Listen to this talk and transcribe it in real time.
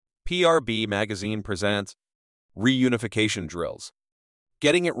PRB Magazine presents Reunification Drills.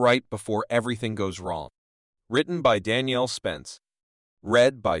 Getting it right before everything goes wrong. Written by Danielle Spence.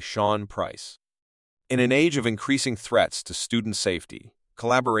 Read by Sean Price. In an age of increasing threats to student safety,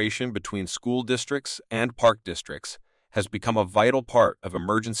 collaboration between school districts and park districts has become a vital part of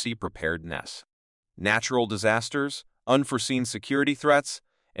emergency preparedness. Natural disasters, unforeseen security threats,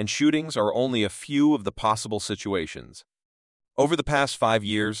 and shootings are only a few of the possible situations. Over the past 5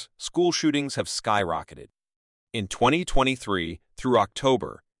 years, school shootings have skyrocketed. In 2023 through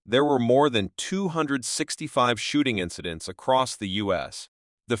October, there were more than 265 shooting incidents across the U.S.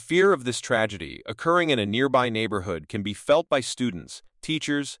 The fear of this tragedy occurring in a nearby neighborhood can be felt by students,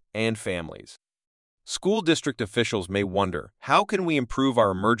 teachers, and families. School district officials may wonder, how can we improve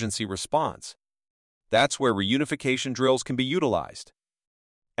our emergency response? That's where reunification drills can be utilized.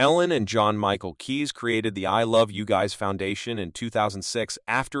 Ellen and John Michael Keyes created the I Love You Guys Foundation in 2006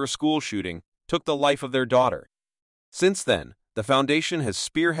 after a school shooting took the life of their daughter. Since then, the foundation has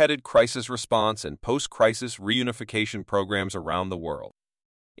spearheaded crisis response and post-crisis reunification programs around the world.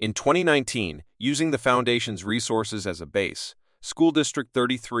 In 2019, using the foundation's resources as a base, School District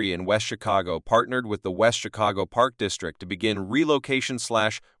 33 in West Chicago partnered with the West Chicago Park District to begin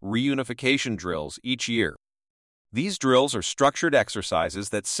relocation/reunification drills each year. These drills are structured exercises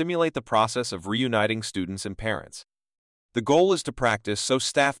that simulate the process of reuniting students and parents. The goal is to practice so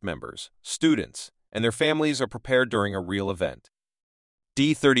staff members, students, and their families are prepared during a real event.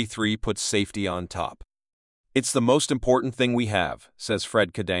 D33 puts safety on top. It's the most important thing we have, says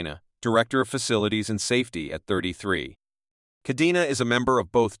Fred Cadena, Director of Facilities and Safety at 33. Cadena is a member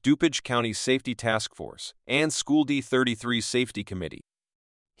of both DuPage County's Safety Task Force and School D33's Safety Committee.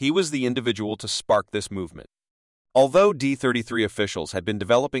 He was the individual to spark this movement. Although D33 officials had been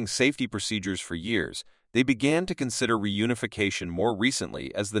developing safety procedures for years, they began to consider reunification more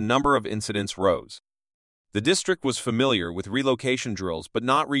recently as the number of incidents rose. The district was familiar with relocation drills but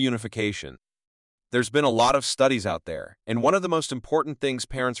not reunification. There's been a lot of studies out there, and one of the most important things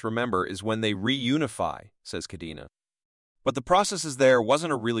parents remember is when they reunify, says Cadena. But the processes there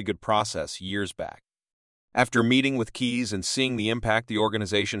wasn't a really good process years back. After meeting with Keyes and seeing the impact the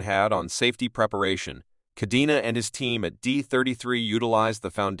organization had on safety preparation, Cadena and his team at D33 utilized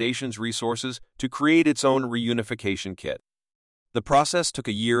the foundation's resources to create its own reunification kit. The process took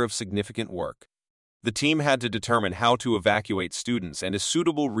a year of significant work. The team had to determine how to evacuate students and a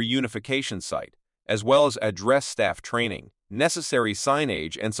suitable reunification site, as well as address staff training, necessary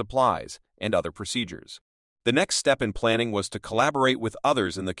signage and supplies, and other procedures. The next step in planning was to collaborate with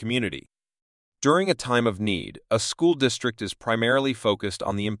others in the community. During a time of need, a school district is primarily focused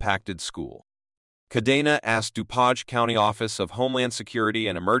on the impacted school. Cadena asked DuPage County Office of Homeland Security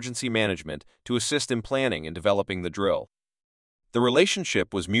and Emergency Management to assist in planning and developing the drill. The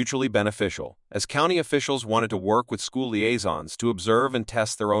relationship was mutually beneficial, as county officials wanted to work with school liaisons to observe and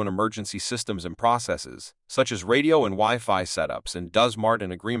test their own emergency systems and processes, such as radio and Wi-Fi setups, and does mart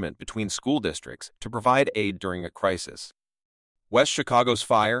an agreement between school districts to provide aid during a crisis. West Chicago's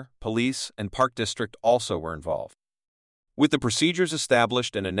fire, police, and park district also were involved. With the procedures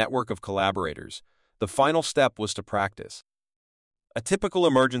established and a network of collaborators, the final step was to practice. A typical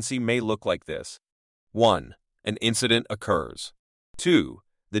emergency may look like this. 1. An incident occurs. 2.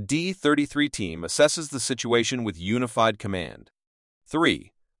 The D33 team assesses the situation with unified command.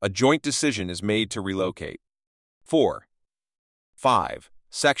 3. A joint decision is made to relocate. 4. 5.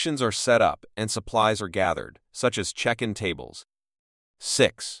 Sections are set up and supplies are gathered, such as check-in tables.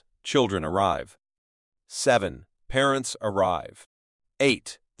 6. Children arrive. 7. Parents arrive.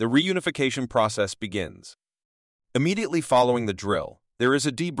 8. The reunification process begins. Immediately following the drill, there is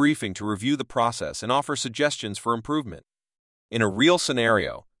a debriefing to review the process and offer suggestions for improvement. In a real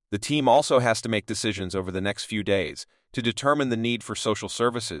scenario, the team also has to make decisions over the next few days to determine the need for social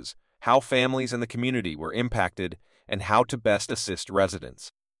services, how families and the community were impacted, and how to best assist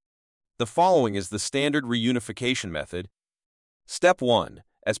residents. The following is the standard reunification method. Step 1.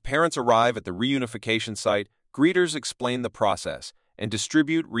 As parents arrive at the reunification site, greeters explain the process and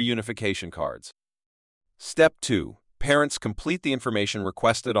distribute reunification cards. Step 2. Parents complete the information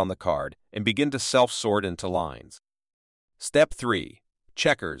requested on the card and begin to self-sort into lines. Step 3.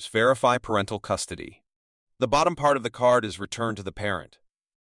 Checkers verify parental custody. The bottom part of the card is returned to the parent.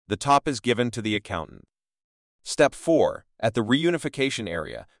 The top is given to the accountant. Step 4. At the reunification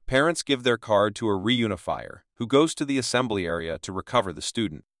area, parents give their card to a reunifier, who goes to the assembly area to recover the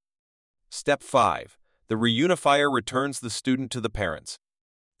student. Step 5. The reunifier returns the student to the parents.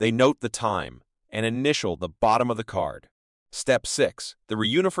 They note the time and initial the bottom of the card. Step 6. The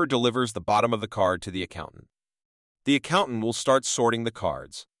reunifier delivers the bottom of the card to the accountant. The accountant will start sorting the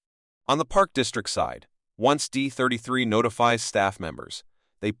cards. On the Park District side, once D33 notifies staff members,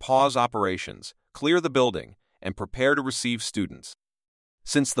 they pause operations, clear the building, and prepare to receive students.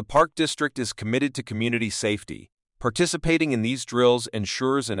 Since the Park District is committed to community safety, participating in these drills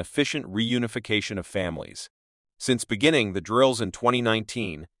ensures an efficient reunification of families. Since beginning the drills in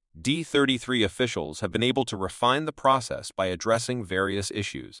 2019, D33 officials have been able to refine the process by addressing various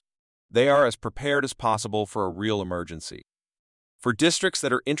issues. They are as prepared as possible for a real emergency. For districts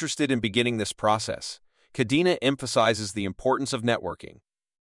that are interested in beginning this process, Kadena emphasizes the importance of networking.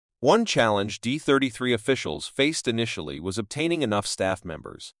 One challenge D33 officials faced initially was obtaining enough staff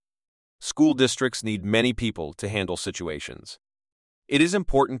members. School districts need many people to handle situations. It is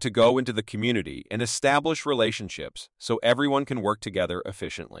important to go into the community and establish relationships so everyone can work together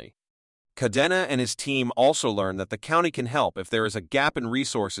efficiently. Kadena and his team also learned that the county can help if there is a gap in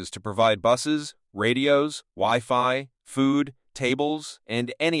resources to provide buses, radios, Wi-Fi, food, tables,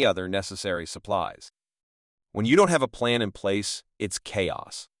 and any other necessary supplies. When you don't have a plan in place, it's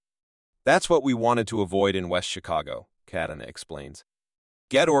chaos. That's what we wanted to avoid in West Chicago, Kadena explains.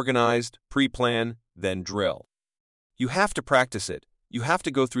 Get organized, pre-plan, then drill. You have to practice it. You have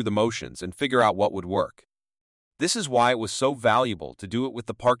to go through the motions and figure out what would work. This is why it was so valuable to do it with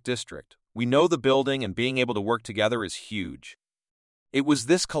the Park District. We know the building and being able to work together is huge. It was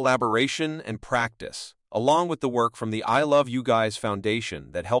this collaboration and practice, along with the work from the I Love You Guys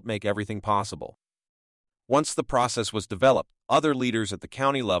Foundation, that helped make everything possible. Once the process was developed, other leaders at the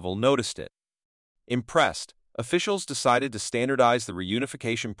county level noticed it. Impressed, officials decided to standardize the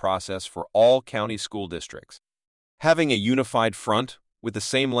reunification process for all county school districts. Having a unified front with the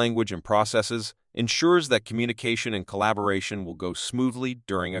same language and processes ensures that communication and collaboration will go smoothly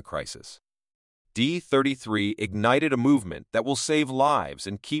during a crisis. D33 ignited a movement that will save lives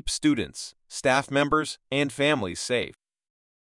and keep students, staff members, and families safe.